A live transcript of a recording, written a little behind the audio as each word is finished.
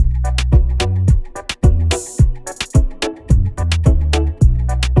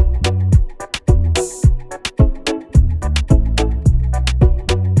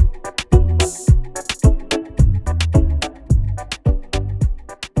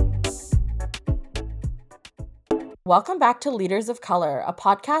Welcome back to Leaders of Color, a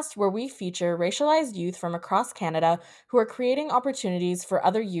podcast where we feature racialized youth from across Canada who are creating opportunities for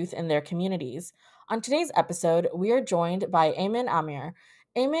other youth in their communities. On today's episode, we are joined by Ayman Amir.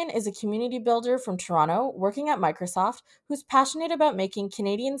 Ayman is a community builder from Toronto working at Microsoft who's passionate about making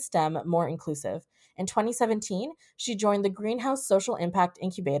Canadian STEM more inclusive. In 2017, she joined the Greenhouse Social Impact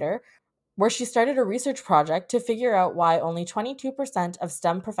Incubator, where she started a research project to figure out why only 22% of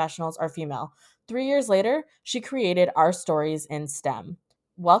STEM professionals are female. 3 years later, she created Our Stories in STEM.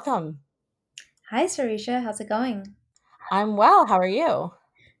 Welcome. Hi, Sarisha. How's it going? I'm well. How are you?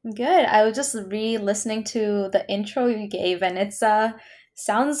 I'm good. I was just re-listening to the intro you gave, and it's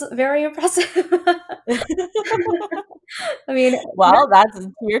sounds very impressive. I mean, Well, that's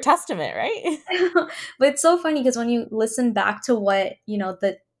your testament, right? but it's so funny because when you listen back to what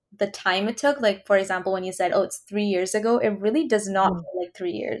the time it took, like for example, when you said, "Oh, it's 3 years ago," it really does not Mm. feel like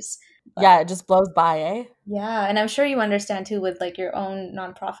 3 years. But Yeah, it just blows by, eh? yeah, and I'm sure you understand too with like your own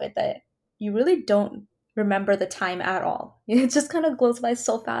nonprofit that you really don't remember the time at all. It just kind of goes by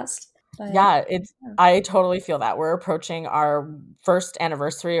so fast. But Yeah, it's yeah. I totally feel that. We're approaching our first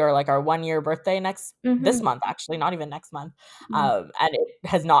anniversary or like our 1 year birthday next this Mhm. month, actually, not even next month. Mm. And it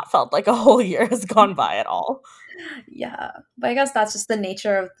has not felt like a whole year has gone by at all. Yeah, but I guess that's just the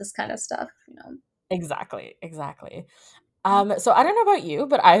nature of this kind of stuff. Exactly, exactly. So I don't know about you,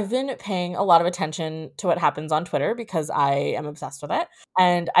 but I've been paying a lot of attention to what happens on Twitter because I am obsessed with it.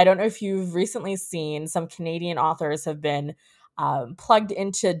 And I don't know if you've recently seen some Canadian authors have been plugged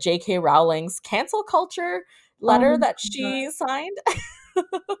into J.K. Rowling's cancel culture Oh letter my that god. she signed.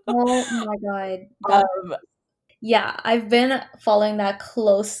 Oh my god. That um, Yeah, I've been following that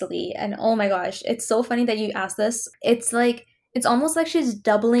closely and oh my gosh, it's so funny that you asked this. It's almost like she's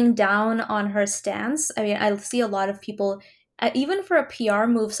doubling down on her stance. I mean, I see a lot of people even for a PR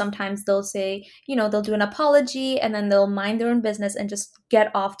move sometimes they'll say, they'll do an apology and then they'll mind their own business and just get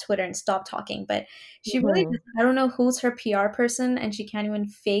off Twitter and stop talking. But she really mhm. I don't know who's her PR person and she can't even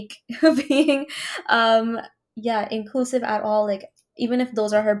fake being um inclusive at all. Like even if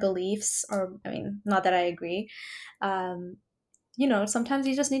those are her beliefs, or I mean, not that I agree, um, sometimes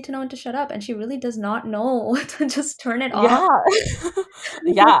you just need to know when to shut up. And she really does not know to just turn it off. Yeah.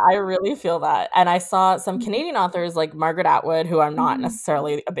 Yeah, I really feel that. And I saw some Canadian authors like Margaret Atwood, who I'm not Mhm.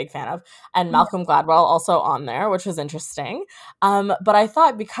 necessarily a big fan of, and Yeah. Malcolm Gladwell also on there, which was interesting. But I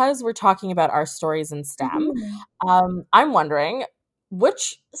thought because we're talking about our stories in STEM, Mhm. I'm wondering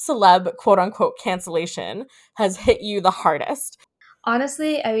which celeb quote unquote cancellation has hit you the hardest?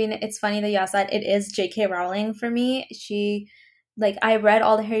 Honestly, I mean, it's funny that you asked that. It is J.K. Rowling for me. I read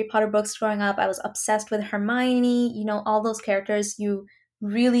all the Harry Potter books growing up. I was obsessed with Hermione, all those characters. You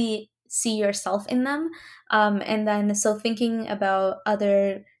really see yourself in them. And then, so thinking about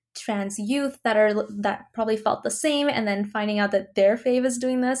other trans youth that probably felt the same, and then finding out that their fave is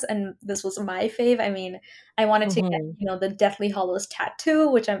doing this, and this was my fave. I mean, I wanted to get, Mhm. the Deathly Hollows tattoo,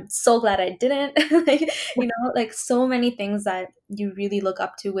 which I'm so glad I didn't. like, like so many things that you really look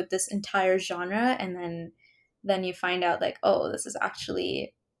up to with this entire genre, and then you find out like, oh, this is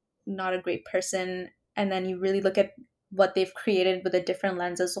actually not a great person, and then you really look at what they've created with a different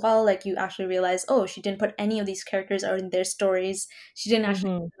lens as well. Like you actually realize, oh, she didn't put any of these characters out in their stories. She didn't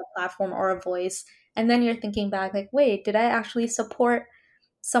actually Mhm. give them a platform or a voice. And then you're thinking back like, wait, did I actually support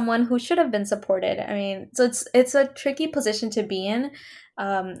someone who should have been supported? I mean, so it's a tricky position to be in,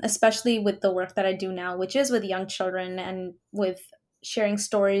 especially with the work that I do now, which is with young children and with sharing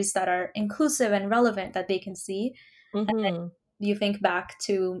stories that are inclusive and relevant that they can see. Mhm. You think back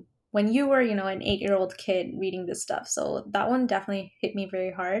to when you were, an 8-year-old kid reading this stuff. So that one definitely hit me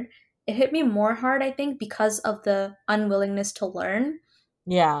very hard. It hit me more hard, I think, because of the unwillingness to learn.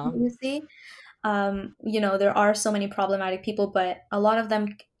 Yeah. You see, there are so many problematic people, but a lot of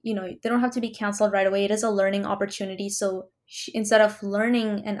them, they don't have to be canceled right away. It is a learning opportunity. So instead of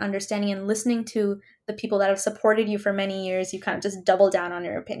learning and understanding and listening to the people that have supported you for many years, you kind of just double down on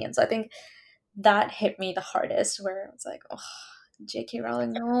your opinion. So I think that hit me the hardest, where it's like, oh, J.K.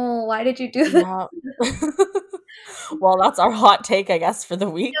 Rowling, no, why did you do this? Yeah. Well, that's our hot take, I guess, for the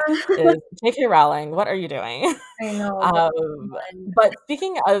week Yeah. is J.K. Rowling, what are you doing? I know, but Um, but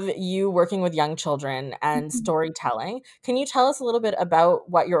speaking of you working with young children and storytelling, can you tell us a little bit about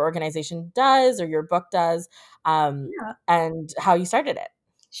what your organization does or your book does, yeah, and how you started it?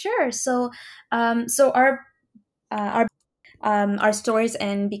 sure. So our stories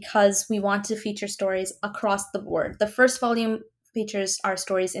end because we want to feature stories across the board. The first volume features our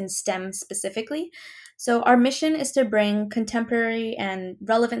stories in STEM specifically. So, our mission is to bring contemporary and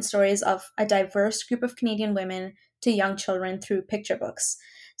relevant stories of a diverse group of Canadian women to young children through picture books.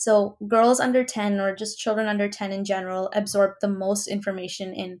 So girls under 10, or just children under 10 in general, absorb the most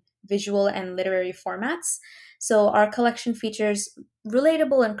information in visual and literary formats. So our collection features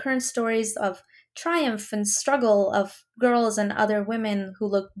relatable and current stories of triumph and struggle of girls and other women who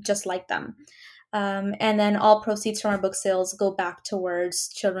look just like them. And then all proceeds from our book sales go back towards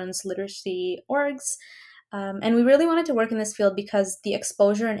children's literacy orgs. And we really wanted to work in this field because the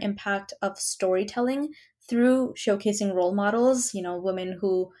exposure and impact of storytelling through showcasing role models, women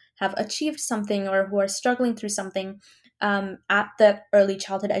who have achieved something or who are struggling through something, at the early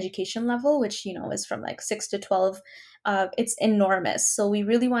childhood education level, which, is from like 6 to 12, it's enormous. So we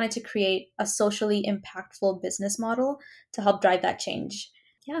really wanted to create a socially impactful business model to help drive that change.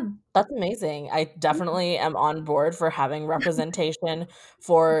 Yeah. That's amazing. I definitely am on board for having representation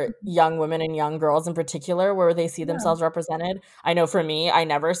for young women and young girls in particular where they see Yeah. themselves represented. I know for me, I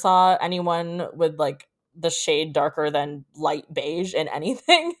never saw anyone with like the shade darker than light beige in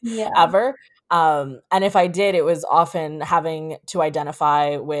anything Yeah. ever. And if I did, it was often having to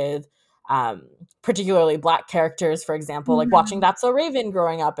identify with um, particularly Black characters, for example, like watching Mhm. That's So Raven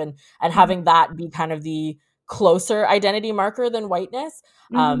growing up and Mhm. having that be kind of the closer identity marker than whiteness,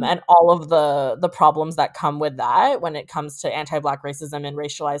 Mhm. and all of the problems that come with that when it comes to anti-Black racism in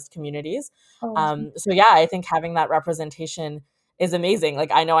racialized communities. Oh, So yeah, I think having that representation is amazing.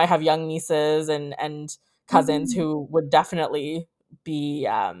 Like I know I have young nieces and cousins mhm. who would definitely be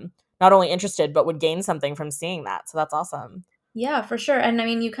not only interested but would gain something from seeing that. So that's awesome. Yeah, for sure. And I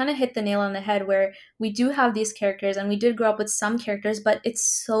mean, you kind of hit the nail on the head where we do have these characters and we did grow up with some characters, but it's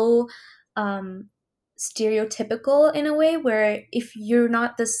so um stereotypical in a way where if you're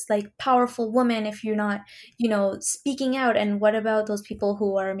not this like powerful woman, if you're not, speaking out, and what about those people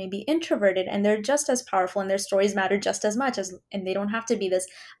who are maybe introverted and they're just as powerful and their stories matter just as much as, and they don't have to be this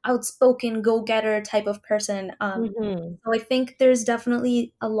outspoken go-getter type of person. Hmm. So I think there's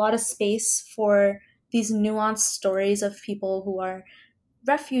definitely a lot of space for these nuanced stories of people who are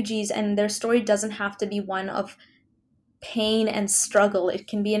refugees, and their story doesn't have to be one of pain and struggle. It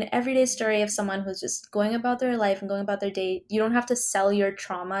can be an everyday story of someone who's just going about their life and going about their day. You don't have to sell your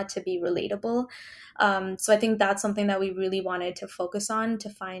trauma to be relatable. So I think that's something that we really wanted to focus on,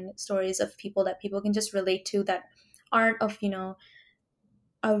 to find stories of people that people can just relate to, that aren't of,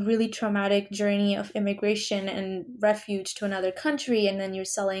 a really traumatic journey of immigration and refuge to another country, and then you're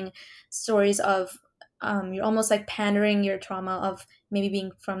selling stories of, you're almost like pandering your trauma of maybe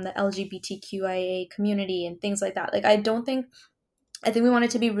being from the LGBTQIA community and things like that. Like I think we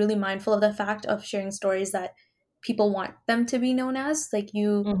wanted to be really mindful of the fact of sharing stories that people want them to be known as. Like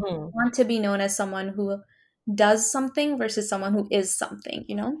you Hmm. want to be known as someone who does something versus someone who is something,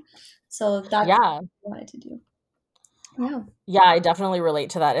 so that's what Yeah. we wanted to do. Yeah. Yeah, I definitely relate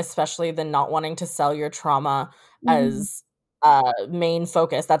to that, especially the not wanting to sell your trauma Hmm. as main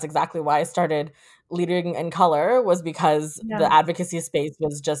focus. That's exactly why I started Leading in Color, was because the Yeah. advocacy space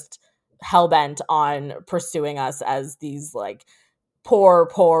was just hell bent on pursuing us as these like poor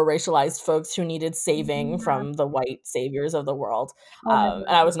racialized folks who needed saving Yeah. from the white saviors of the world. Oh my And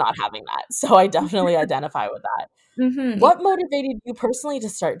I god. was not having that. So I definitely identify with that. Mm-hmm. What motivated you personally to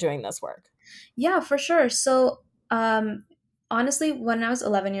start doing this work? Yeah, for sure. So, honestly, when I was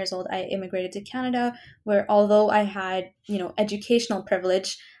 11 years old, I immigrated to Canada, where although I had, educational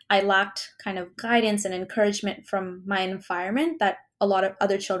privilege, I lacked kind of guidance and encouragement from my environment that a lot of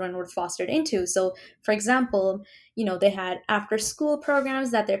other children were fostered into. So, for example, they had after school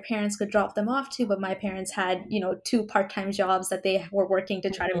programs that their parents could drop them off to, but my parents had, two part-time jobs that they were working to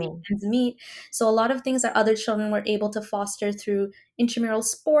try to make Mhm. ends meet. So, a lot of things that other children were able to foster through intramural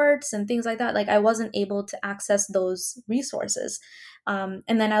sports and things like that, like I wasn't able to access those resources. And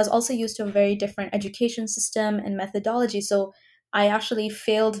then I was also used to a very different education system and methodology. So I actually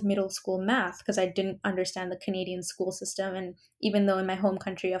failed middle school math because I didn't understand the Canadian school system. And even though in my home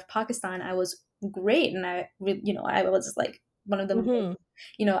country of Pakistan I was great, and I was like one of the, Mhm.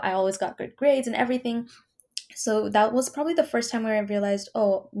 I always got good grades and everything. So that was probably the first time where I realized,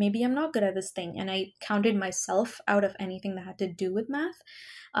 oh, maybe I'm not good at this thing. And I counted myself out of anything that had to do with math.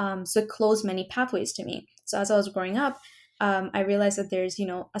 So it closed many pathways to me. So as I was growing up, I realized that there's,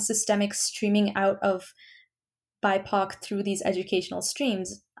 a systemic streaming out of BIPOC through these educational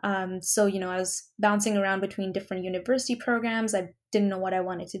streams. So, I was bouncing around between different university programs. I didn't know what I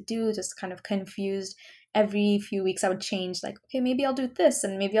wanted to do, just kind of confused. Every few weeks, I would change, like, okay, maybe I'll do this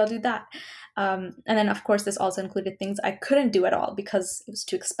and maybe I'll do that. And then, of course, this also included things I couldn't do at all because it was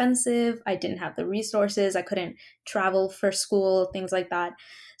too expensive. I didn't have the resources. I couldn't travel for school, things like that.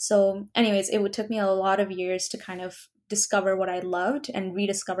 So, anyways, took me a lot of years to kind of discover what I loved and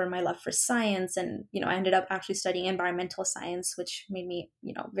rediscover my love for science. And, I ended up actually studying environmental science, which made me,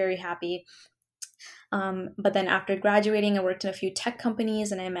 very happy. But then after graduating, I worked in a few tech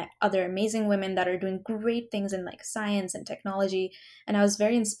companies and I met other amazing women that are doing great things in like science and technology. And I was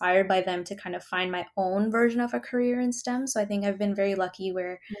very inspired by them to kind of find my own version of a career in STEM. So I think I've been very lucky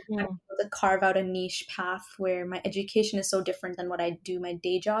where I'm Mhm. able to carve out a niche path where my education is so different than what I do my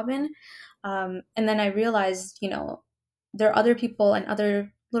day job in. And then I realized, there are other people and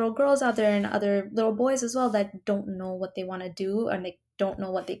other little girls out there and other little boys as well that don't know what they want to do, and they don't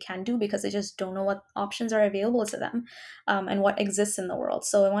know what they can do because they just don't know what options are available to them, and what exists in the world.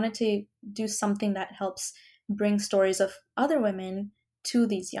 So I wanted to do something that helps bring stories of other women to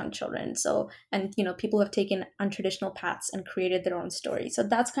these young children. So, and people who have taken untraditional paths and created their own story. So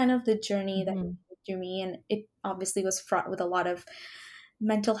that's kind of the journey that Mhm. through me, and it obviously was fraught with a lot of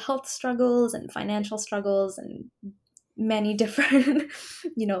mental health struggles and financial struggles and many different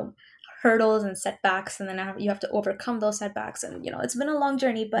hurdles and setbacks, and then you have to overcome those setbacks, and it's been a long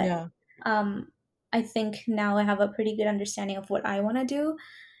journey, but Yeah. um I think now I have a pretty good understanding of what I want to do,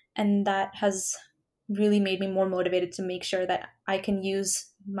 and that has really made me more motivated to make sure that I can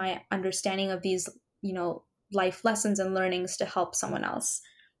use my understanding of these life lessons and learnings to help someone else.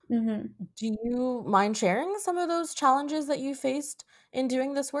 Hmm. Do you mind sharing some of those challenges that you faced in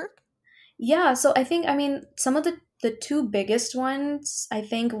doing this work? Yeah, so I think, I mean, some of the two biggest ones, I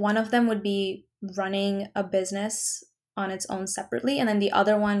think one of them would be running a business on its own separately, and then the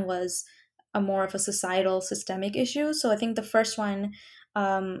other one was a more of a societal systemic issue. So I think the first one,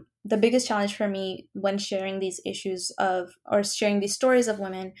 the biggest challenge for me when sharing these issues of or sharing these stories of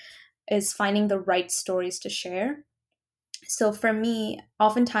women is finding the right stories to share. So for me,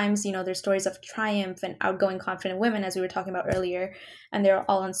 oftentimes, there's stories of triumph and outgoing, confident women, as we were talking about earlier, and they're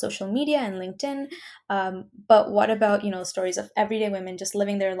all on social media and LinkedIn. But what about, stories of everyday women just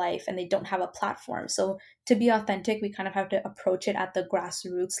living their life and they don't have a platform? So to be authentic, we kind of have to approach it at the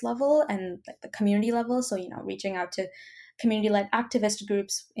grassroots level and like the community level. So, reaching out to community-led activist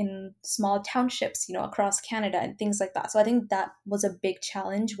groups in small townships, across Canada and things like that. So I think that was a big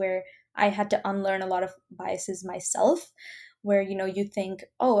challenge where I had to unlearn a lot of biases myself, where you think,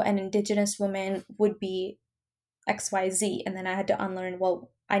 oh, an indigenous woman would be XYZ, and then I had to unlearn,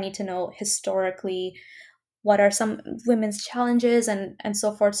 well, I need to know historically what are some women's challenges and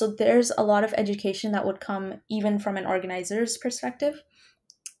so forth. So there's a lot of education that would come even from an organizer's perspective.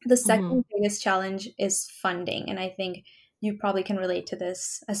 The Mhm. second biggest challenge is funding, and I think you probably can relate to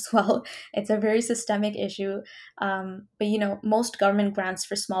this as well. It's a very systemic issue, but most government grants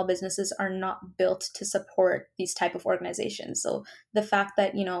for small businesses are not built to support these type of organizations. So the fact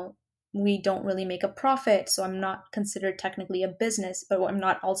that we don't really make a profit, so I'm not considered technically a business, but I'm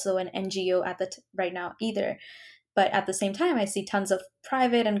not also an NGO at right now either. But at the same time, I see tons of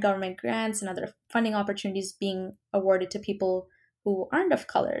private and government grants and other funding opportunities being awarded to people who aren't of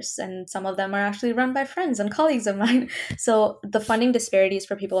colors. And some of them are actually run by friends and colleagues of mine. So the funding disparities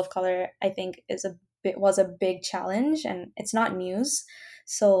for people of color, I think, was a big challenge, and it's not news.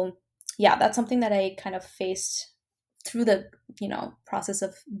 So yeah, that's something that I kind of faced through the process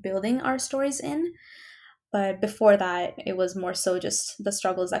of building our stories in. But before that, it was more so just the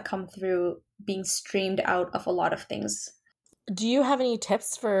struggles that come through being streamed out of a lot of things. Do you have any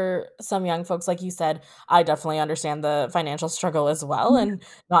tips for some young folks? Like you said, I definitely understand the financial struggle as well, and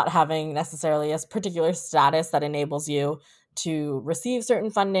not having necessarily a particular status that enables you to receive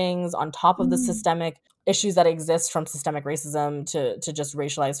certain fundings on top of the Mm, systemic issues that exist, from systemic racism to just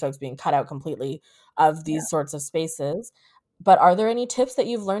racialized folks being cut out completely of yeah. these sorts of spaces. But are there any tips that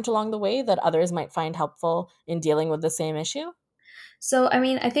you've learned along the way that others might find helpful in dealing with the same issue? So, I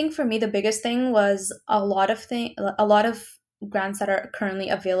mean, I think for me the biggest thing was a lot of grants that are currently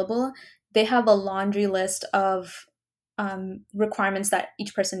available. They have a laundry list of requirements that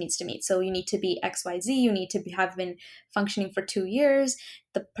each person needs to meet. So you need to be XYZ, you need to have been functioning for 2 years.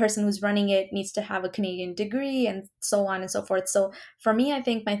 The person who's running it needs to have a Canadian degree, and so on and so forth. So for me, I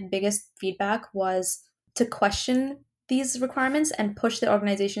think my biggest feedback was to question these requirements and push the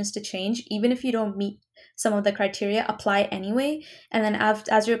organizations to change. Even if you don't meet some of the criteria, apply anyway. And then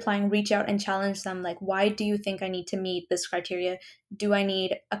as you're applying, reach out and challenge them, like, why do you think I need to meet this criteria? Do I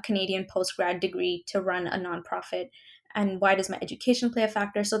need a Canadian post grad degree to run a nonprofit? And why does my education play a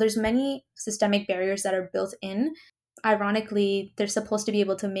factor? So there's many systemic barriers that are built in. Ironically, they're supposed to be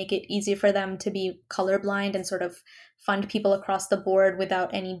able to make it easier for them to be colorblind and sort of fund people across the board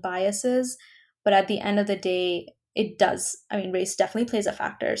without any biases. But at the end of the day, it does. I mean, race definitely plays a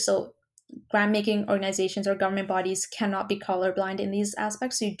factor. So grant making organizations or government bodies cannot be colorblind in these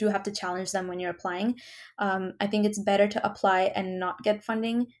aspects. So you do have to challenge them when you're applying. I think it's better to apply and not get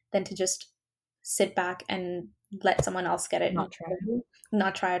funding than to just sit back and let someone else get it and Not try.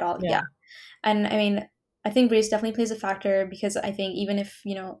 not try at all. Yeah. Yeah. And I mean, I think race definitely plays a factor, because I think even if,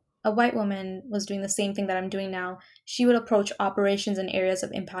 a white woman was doing the same thing that I'm doing now, she would approach operations and areas of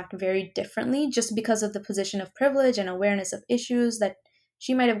impact very differently, just because of the position of privilege and awareness of issues that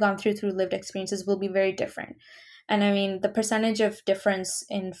she might have gone through lived experiences will be very different. And I mean, the percentage of difference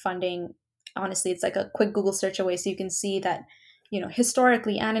in funding, honestly, it's like a quick Google search away. So you can see that,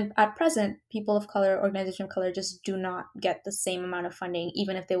 historically and at present, people of color, organizations of color just do not get the same amount of funding,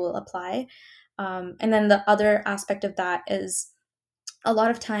 even if they will apply. And then the other aspect of that is, a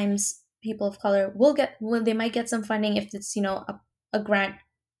lot of times people of color they might get some funding if it's, a grant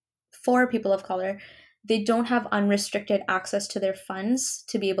for people of color. They don't have unrestricted access to their funds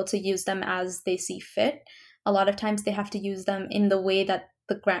to be able to use them as they see fit. A lot of times they have to use them in the way that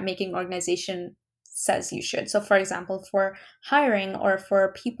the grant making organization says you should. So, for example, for hiring or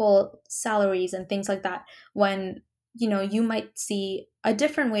for people salaries and things like that, when you might see a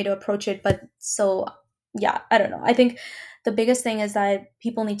different way to approach it. But so, yeah, I don't know. I think the biggest thing is that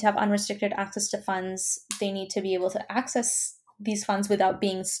people need to have unrestricted access to funds. They need to be able to access these funds without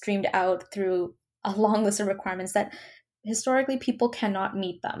being streamed out through a long list of requirements that historically people cannot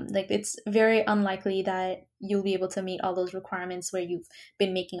meet them. Like, it's very unlikely that you'll be able to meet all those requirements where you've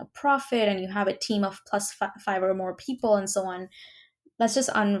been making a profit and you have a team of plus five or more people and so on. That's just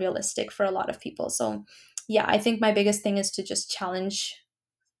unrealistic for a lot of people. So yeah, I think my biggest thing is to just challenge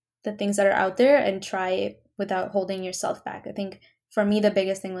the things that are out there and try it without holding yourself back. I think for me, the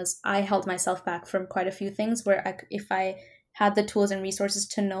biggest thing was I held myself back from quite a few things where if I had the tools and resources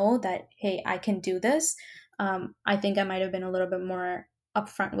to know that, hey, I can do this, I think I might have been a little bit more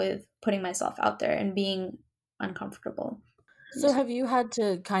upfront with putting myself out there and being uncomfortable. So have you had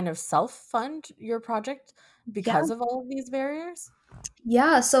to kind of self-fund your project Yeah. because of all of these barriers?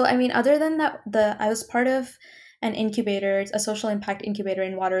 Yeah, so I mean, other than that, the I was part of an incubator, a social impact incubator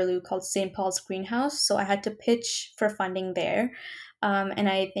in Waterloo called St. Paul's Greenhouse. So I had to pitch for funding there, and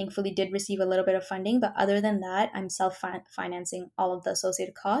I thankfully did receive a little bit of funding. But other than that, I'm self-financing all of the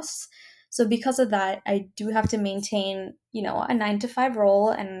associated costs. So because of that, I do have to maintain, a 9 to 5 role,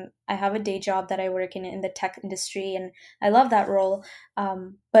 and I have a day job that I work in the tech industry, and I love that role.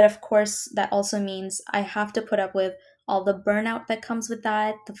 But of course, that also means I have to put up with all the burnout that comes with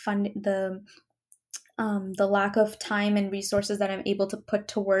that, the lack of time and resources that I'm able to put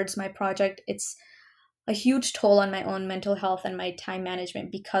towards my project. It's a huge toll on my own mental health and my time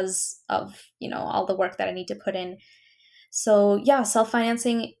management because of all the work that I need to put in. So yeah,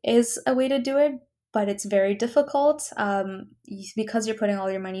 self-financing is a way to do it, but it's very difficult, because you're putting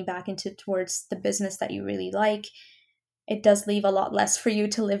all your money back into towards the business that you really like. It does leave a lot less for you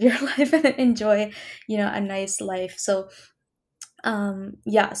to live your life and enjoy, a nice life. So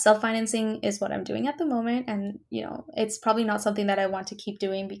yeah, self-financing is what I'm doing at the moment, and it's probably not something that I want to keep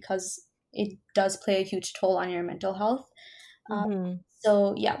doing because it does play a huge toll on your mental health. uh, Mhm.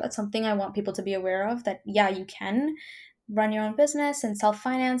 so yeah, that's something I want people to be aware of, that yeah, you can run your own business and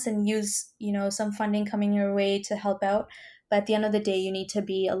self-finance and use some funding coming your way to help out, but at the end of the day, you need to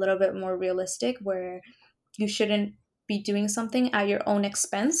be a little bit more realistic, where you shouldn't be doing something at your own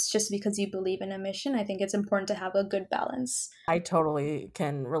expense just because you believe in a mission. I think it's important to have a good balance. I totally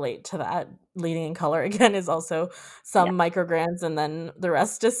can relate to that. Leading in color again is also Yeah. some micro grants and then the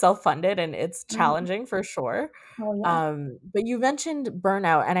rest is self-funded and it's Mhm. challenging for sure. Oh yeah. But you mentioned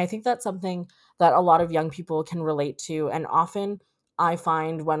burnout, and I think that's something that a lot of young people can relate to. And often I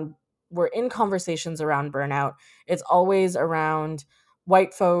find when we're in conversations around burnout, it's always around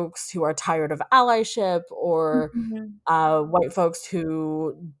white folks who are tired of allyship or Mhm. white folks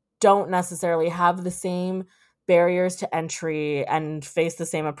who don't necessarily have the same barriers to entry and face the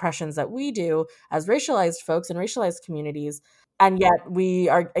same oppressions that we do as racialized folks in racialized communities. And yet we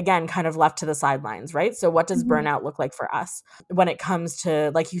are, again, kind of left to the sidelines, right? So, what does Mhm. burnout look like for us when it comes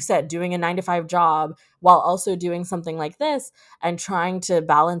to, like you said, doing a 9 to 5 job while also doing something like this and trying to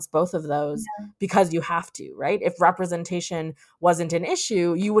balance both of those because you have to, right? If representation wasn't an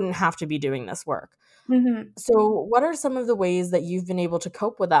issue, you wouldn't have to be doing this work. Mhm. So, what are some of the ways that you've been able to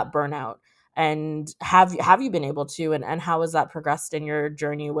cope with that burnout? And have you been able to, and how has that progressed in your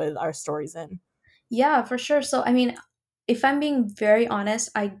journey with Our Stories In? Yeah, for sure. So, I mean, if I'm being very honest,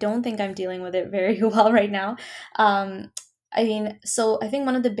 I don't think I'm dealing with it very well right now. I mean, so I think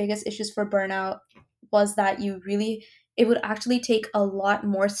one of the biggest issues for burnout was that it would actually take a lot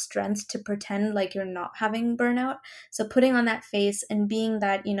more strength to pretend like you're not having burnout. So putting on that face and being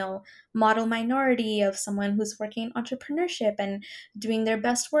that, model minority of someone who's working in entrepreneurship and doing their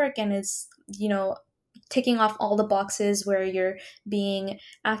best work and is, ticking off all the boxes where you're being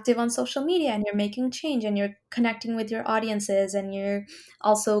active on social media and you're making change and you're connecting with your audiences and you're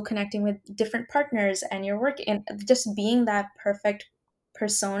also connecting with different partners and your work, and just being that perfect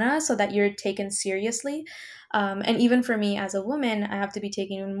persona so that you're taken seriously. And even for me as a woman, I have to be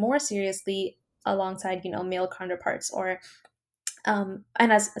taken even more seriously alongside, male counterparts, or and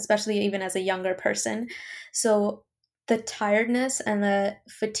as especially even as a younger person. So the tiredness and the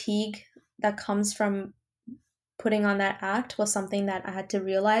fatigue that comes from putting on that act was something that I had to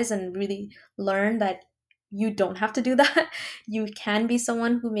realize and really learn that you don't have to do that. You can be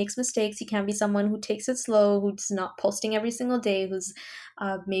someone who makes mistakes. You can be someone who takes it slow, who's not posting every single day, who's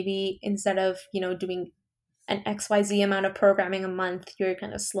maybe instead of, doing an XYZ amount of programming a month, you're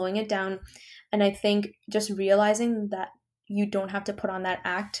kind of slowing it down. And I think just realizing that you don't have to put on that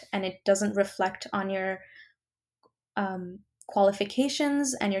act and it doesn't reflect on your um,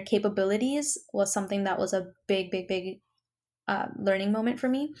 qualifications and your capabilities was something that was a big, big, big learning moment for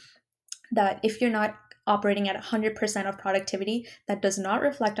me. That if you're not operating at 100% of productivity, that does not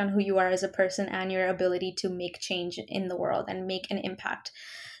reflect on who you are as a person and your ability to make change in the world and make an impact.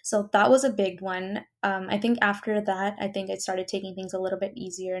 So that was a big one. I think after that, I think I started taking things a little bit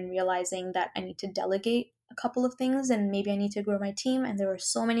easier and realizing that I need to delegate a couple of things and maybe I need to grow my team. And there were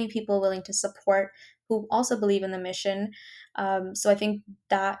so many people willing to support who also believe in the mission. So I think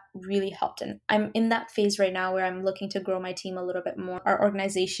that really helped. And I'm in that phase right now where I'm looking to grow my team a little bit more, our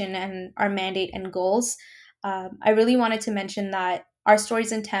organization and our mandate and goals. I really wanted to mention that our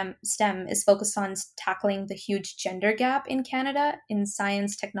Stories in STEM is focused on tackling the huge gender gap in Canada in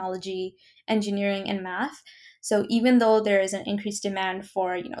science, technology, engineering, and math. So even though there is an increased demand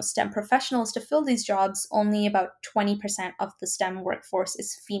for, STEM professionals to fill these jobs, only about 20% of the STEM workforce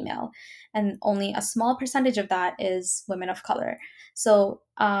is female, and only a small percentage of that is women of color. So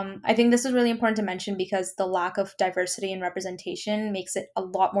I think this is really important to mention because the lack of diversity and representation makes it a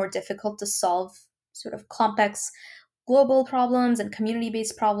lot more difficult to solve sort of complex global problems and community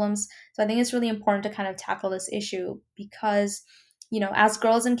based problems. So I think it's really important to kind of tackle this issue because, as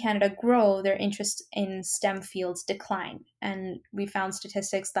girls in Canada grow, their interest in STEM fields decline. And we found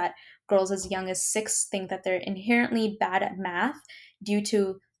statistics that girls as young as 6 think that they're inherently bad at math due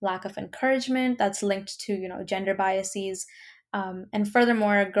to lack of encouragement that's linked to, gender biases. And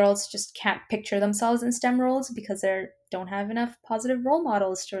furthermore, girls just can't picture themselves in STEM roles because they don't have enough positive role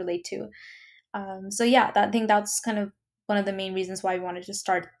models to relate to. So yeah, I think that's kind of one of the main reasons why we wanted to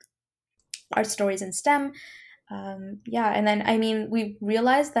start our stories in STEM. Yeah, and then I mean, we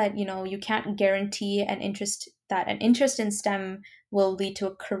realized that you can't guarantee an interest in STEM will lead to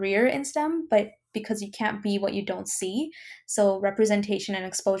a career in STEM, but because you can't be what you don't see, so representation and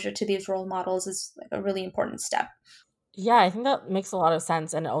exposure to these role models is like a really important step. Yeah, I think that makes a lot of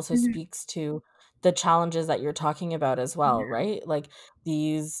sense, and it also Mhm. speaks to the challenges that you're talking about as well, right? Like,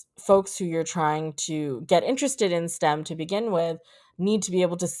 these folks who you're trying to get interested in STEM to begin with need to be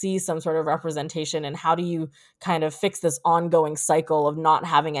able to see some sort of representation, and how do you kind of fix this ongoing cycle of not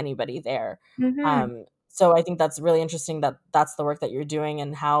having anybody there? Mhm. So I think that's really interesting that that's the work that you're doing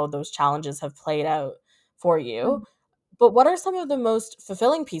and how those challenges have played out for you. But what are some of the most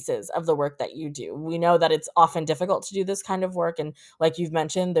fulfilling pieces of the work that you do? We know that it's often difficult to do this kind of work. And like you've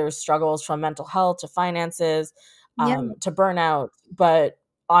mentioned, there's struggles from mental health to finances, Yeah. to burnout. But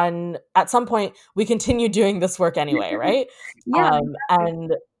on at some point, we continue doing this work anyway, right? Yeah.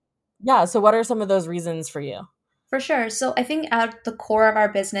 And yeah, so what are some of those reasons for you? For sure. So I think at the core of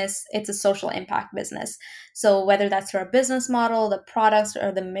our business, it's a social impact business. So whether that's through our business model, the products,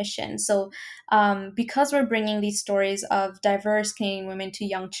 or the mission. So because we're bringing these stories of diverse Canadian women to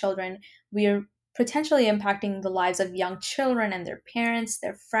young children, we're potentially impacting the lives of young children and their parents,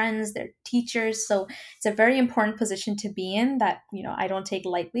 their friends, their teachers. So it's a very important position to be in that I don't take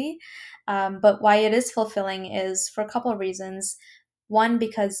lightly. But why it is fulfilling is for a couple of reasons. One,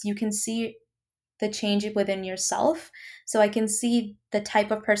 because you can see the change within yourself. So I can see the type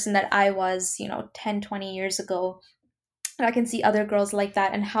of person that I was, 10, 20 years ago. And I can see other girls like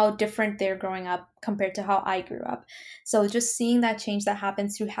that and how different they're growing up compared to how I grew up. So just seeing that change that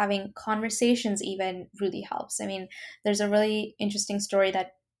happens through having conversations even really helps. I mean, there's a really interesting story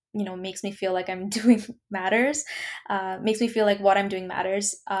that makes me feel like I'm doing matters, makes me feel like what I'm doing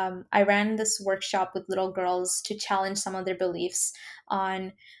matters. I ran this workshop with little girls to challenge some of their beliefs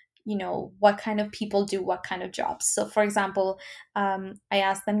on what kind of people do what kind of jobs. So for example, I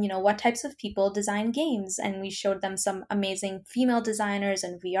asked them, what types of people design games, and we showed them some amazing female designers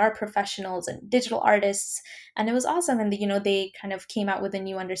and VR professionals and digital artists, and it was awesome. And they kind of came out with a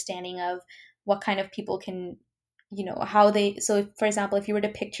new understanding of what kind of people can, how they, so if, for example, if you were to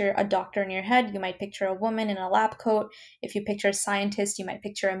picture a doctor in your head, you might picture a woman in a lab coat. If you picture a scientist, you might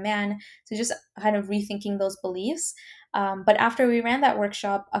picture a man. So just kind of rethinking those beliefs. But after we ran that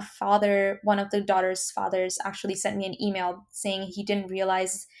workshop, one of the daughter's fathers, actually sent me an email saying he didn't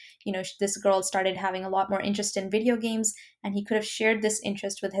realize, this girl started having a lot more interest in video games, and he could have shared this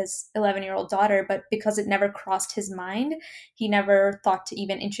interest with his 11-year-old daughter, but because it never crossed his mind, he never thought to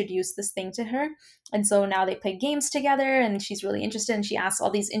even introduce this thing to her. And so now they play games together, and she's really interested, and she asks all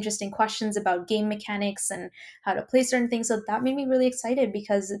these interesting questions about game mechanics and how to play certain things. So that made me really excited,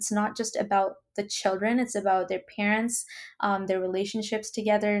 because it's not just about the children, it's about their parents, their relationships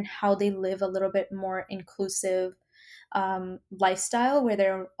together, and how they live a little bit more inclusive lifestyle where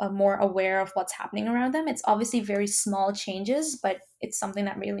they're more aware of what's happening around them. It's obviously very small changes, but it's something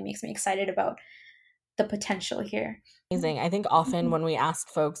that really makes me excited about the potential here. Amazing. I think often when we ask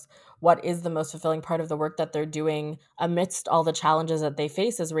folks what is the most fulfilling part of the work that they're doing amidst all the challenges that they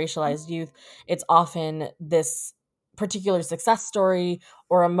face as racialized youth, it's often this particular success story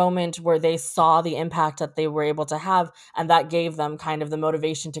or a moment where they saw the impact that they were able to have, and that gave them kind of the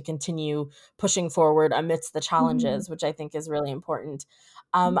motivation to continue pushing forward amidst the Mhm. challenges, which I think is really important.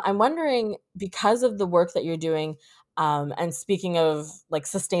 I'm wondering, because of the work that you're doing, and speaking of like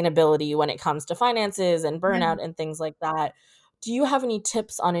sustainability when it comes to finances and Yeah. burnout and things like that, do you have any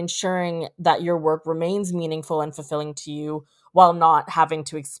tips on ensuring that your work remains meaningful and fulfilling to you while not having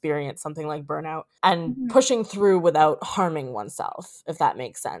to experience something like burnout and Mhm. pushing through without harming oneself, if that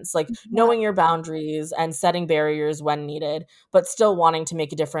makes sense? Like Yeah. knowing your boundaries and setting barriers when needed, but still wanting to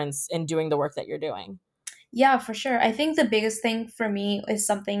make a difference in doing the work that you're doing. Yeah, for sure. I think the biggest thing for me is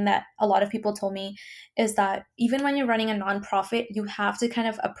something that a lot of people told me, is that even when you're running a nonprofit, you have to kind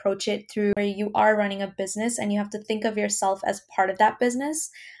of approach it through where you are running a business, and you have to think of yourself as part of that business.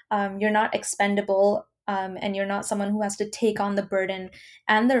 You're not expendable, and you're not someone who has to take on the burden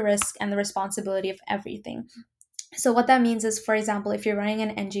and the risk and the responsibility of everything. So what that means is, for example, if you're running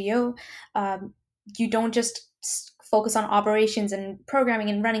an NGO, you don't just focus on operations and programming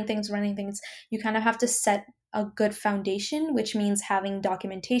and running things. You kind of have to set a good foundation, which means having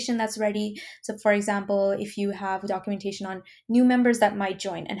documentation that's ready. So, for example, if you have documentation on new members that might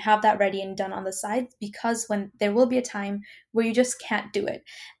join, and have that ready and done on the side, because when there will be a time where you just can't do it.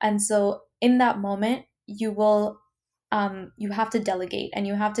 And so, in that moment, you have to delegate, and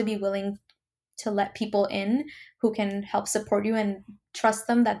you have to be willing to let people in who can help support you, and trust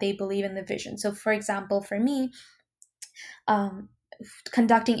them that they believe in the vision. So, for example, for me, um,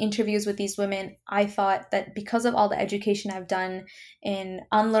 conducting interviews with these women, I thought that because of all the education I've done in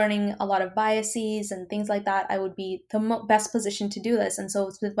unlearning a lot of biases and things like that, I would be the best position to do this. And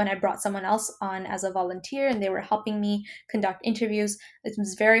so when I brought someone else on as a volunteer and they were helping me conduct interviews, it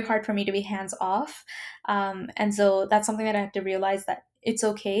was very hard for me to be hands off. And so that's something that I had to realize, that it's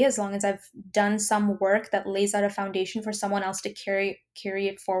okay as long as I've done some work that lays out a foundation for someone else to carry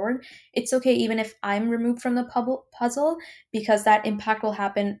it forward. It's okay even if I'm removed from the puzzle, because that impact will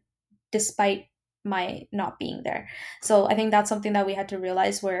happen despite my not being there. So I think that's something that we had to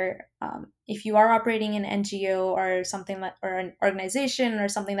realize, where if you are operating an NGO or something like, or an organization or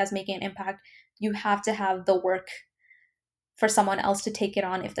something that's making an impact, you have to have the work for someone else to take it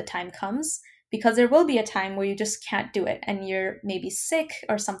on if the time comes, because there will be a time where you just can't do it, and you're maybe sick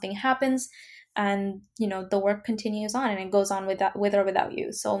or something happens, and the work continues on, and it goes on with or without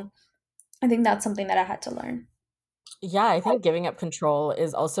you. So I think that's something that I had to learn. Yeah, I think giving up control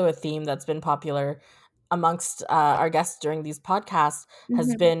is also a theme that's been popular amongst our guests during these podcasts,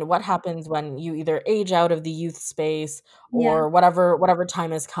 has Mhm. been what happens when you either age out of the youth space Yeah. or whatever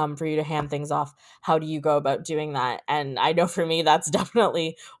time has come for you to hand things off. How do you go about doing that? And I know for me, that's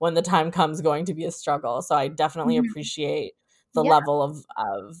definitely when the time comes going to be a struggle. So I definitely Mhm. appreciate the Yeah. level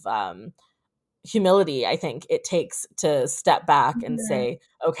of humility I think it takes to step back and Mhm. say,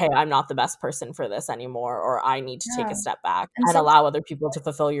 okay, I'm not the best person for this anymore, or I need to take Yeah. a step back And and so allow other people to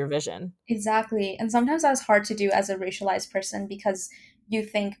fulfill your vision. exactly. And sometimes that's hard to do as a racialized person, because you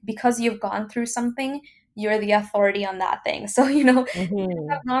think because you've gone through something, you're the authority on that thing. So, because Mhm.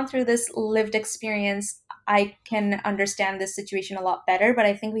 I've gone through this lived experience, I can understand this situation a lot better. But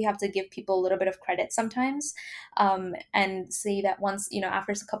I think we have to give people a little bit of credit sometimes, and say that once,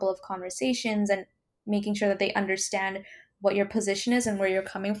 after a couple of conversations and making sure that they understand what your position is and where you're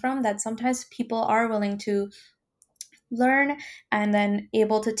coming from, that sometimes people are willing to learn, and then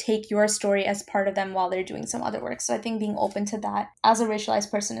able to take your story as part of them while they're doing some other work. So I think being open to that as a racialized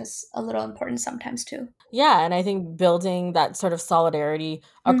person is a little important sometimes too. Yeah, and I think building that sort of solidarity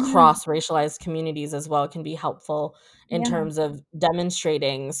Hmm. across racialized communities as well can be helpful in Yeah. terms of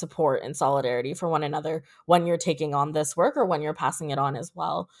demonstrating support and solidarity for one another when you're taking on this work or when you're passing it on as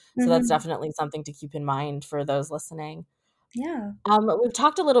well. So that's Hmm. definitely something to keep in mind for those listening. Yeah. We've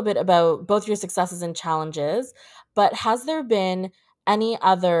talked a little bit about both your successes and challenges, but has there been any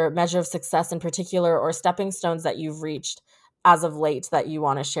other measure of success in particular or stepping stones that you've reached as of late that you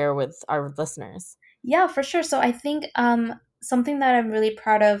want to share with our listeners? Yeah, for sure. So I think something that I'm really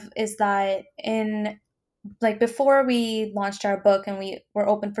proud of is that in like before we launched our book and we were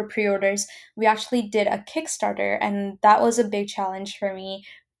open for pre-orders, we actually did a Kickstarter, and that was a big challenge for me,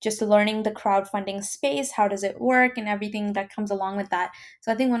 just learning the crowdfunding space, how does it work and everything that comes along with that.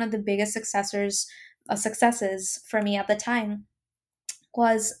 So I think one of the biggest successes for me at the time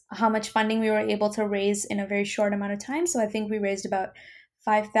was how much funding we were able to raise in a very short amount of time. So I think we raised about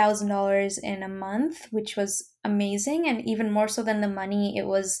 $5,000 in a month, which was amazing. And even more so than the money, it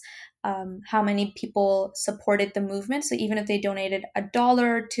was how many people supported the movement. So even if they donated a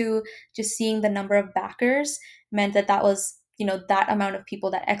dollar or two, just seeing the number of backers meant that that was, that amount of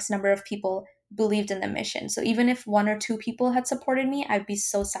people, that X number of people believed in the mission. So even if one or two people had supported me, I'd be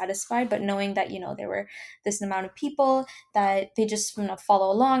so satisfied. But knowing that, there were this amount of people that they just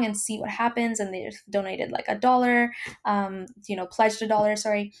follow along and see what happens, and they just donated like a dollar, pledged a dollar,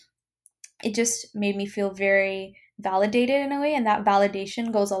 sorry, it just made me feel very validated in a way, and that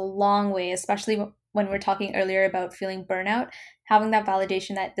validation goes a long way, especially when we're talking earlier about feeling burnout. Having that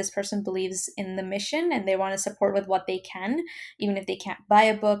validation that this person believes in the mission and they want to support with what they can, even if they can't buy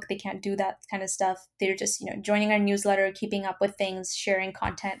a book, they can't do that kind of stuff, they're just joining our newsletter, keeping up with things, sharing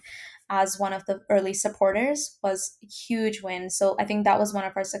content as one of the early supporters was a huge win. So I think that was one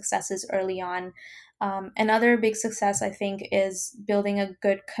of our successes early on. Another big success, I think, is building a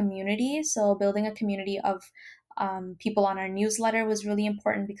good community. So, building a community of people on our newsletter was really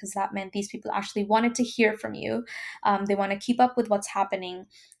important because that meant these people actually wanted to hear from you. They want to keep up with what's happening.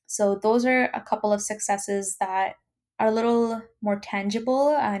 So, those are a couple of successes that are a little more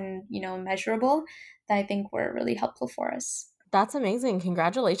tangible and measurable that I think were really helpful for us. That's amazing.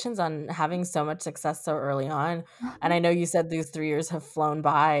 Congratulations on having so much success so early on. And Mhm. I know you said these 3 years have flown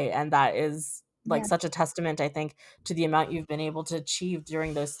by, and that is, like, Yeah. such a testament, I think, to the amount you've been able to achieve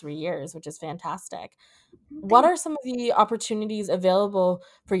during those 3 years, which is fantastic. What Thank are some of the opportunities available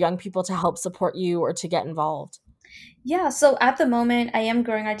for young people to help support you or to get involved? Yeah, so at the moment, I am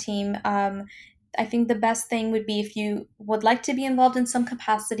growing our team. I think the best thing would be if you would like to be involved in some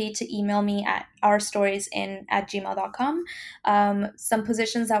capacity to email me at ourstoriesin@gmail.com. Some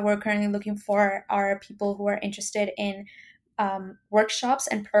positions that we're currently looking for are people who are interested in workshops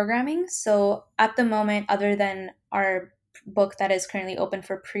and programming. So at the moment, other than our book that is currently open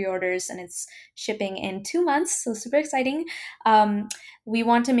for pre-orders and it's shipping in 2 months, so super exciting, we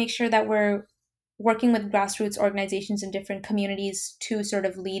want to make sure that we're working with grassroots organizations in different communities to sort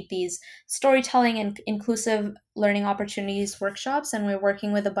of lead these storytelling and inclusive learning opportunities workshops. And we're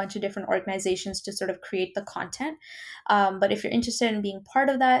working with a bunch of different organizations to sort of create the content. But if you're interested in being part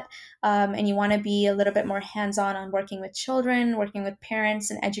of that, and you want to be a little bit more hands on working with children, working with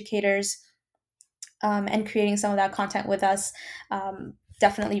parents and educators, and creating some of that content with us,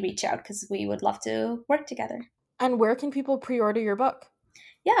 definitely reach out because we would love to work together. And where can people pre-order your book?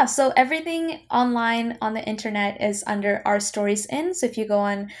 Yeah, so everything online on the internet is under Our Stories In. So if you go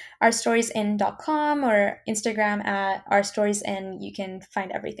on ourstoriesin.com or Instagram at Our Stories In, you can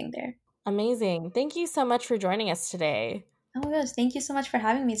find everything there. Amazing. Thank you so much for joining us today. Oh my gosh, thank you so much for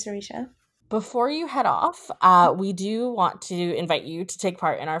having me, Sarisha. Before you head off, we do want to invite you to take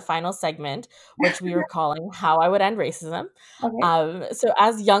part in our final segment, which we are calling How I Would End Racism. Okay. So,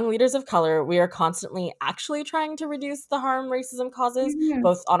 as young leaders of color, we are constantly actually trying to reduce the harm racism causes, Mhm.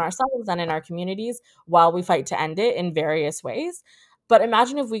 both on ourselves and in our communities, while we fight to end it in various ways. But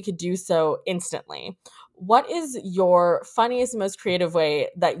imagine if we could do so instantly. What is your funniest, most creative way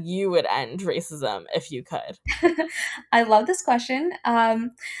that you would end racism if you could? I love this question.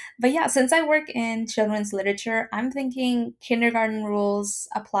 But yeah, since I work in children's literature, I'm thinking kindergarten rules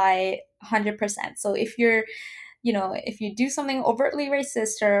apply 100%. So if you do something overtly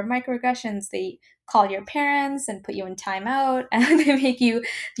racist or microaggressions, they call your parents and put you in timeout and they make you,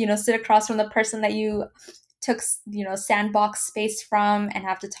 sit across from the person that you took, sandbox space from and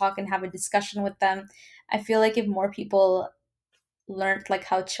have to talk and have a discussion with them. I feel like if more people learned like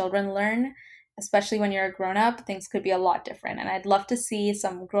how children learn, especially when you're a grown up, things could be a lot different. And I'd love to see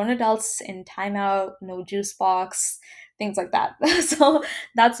some grown adults in timeout, no juice box, things like that. So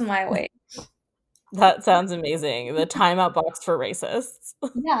that's my way. That sounds amazing. The timeout box for racists.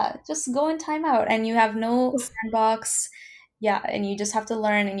 Yeah, just go in timeout and you have no sandbox. Yeah, and you just have to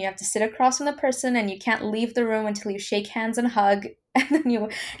learn and you have to sit across from the person and you can't leave the room until you shake hands and hug and then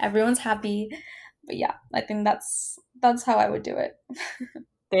everyone's happy. But yeah, I think that's how I would do it.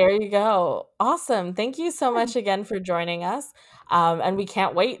 There you go. Awesome. Thank you so much again for joining us. And we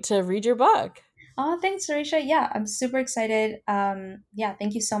can't wait to read your book. Oh, thanks, Sarisha. Yeah, I'm super excited. Yeah,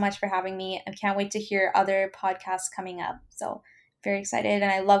 thank you so much for having me. I can't wait to hear other podcasts coming up. So very excited,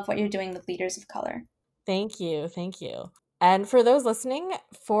 and I love what you're doing with Leaders of Color. Thank you. Thank you. And for those listening,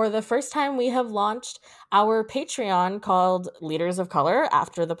 for the first time, we have launched our Patreon called Leaders of Color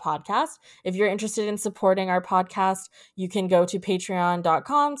after the podcast. If you're interested in supporting our podcast, you can go to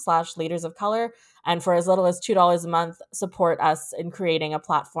patreon.com/leaders of color. And for as little as $2 a month, support us in creating a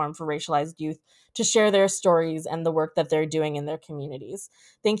platform for racialized youth to share their stories and the work that they're doing in their communities.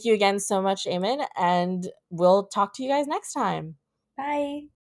 Thank you again so much, Eamon, and we'll talk to you guys next time. Bye.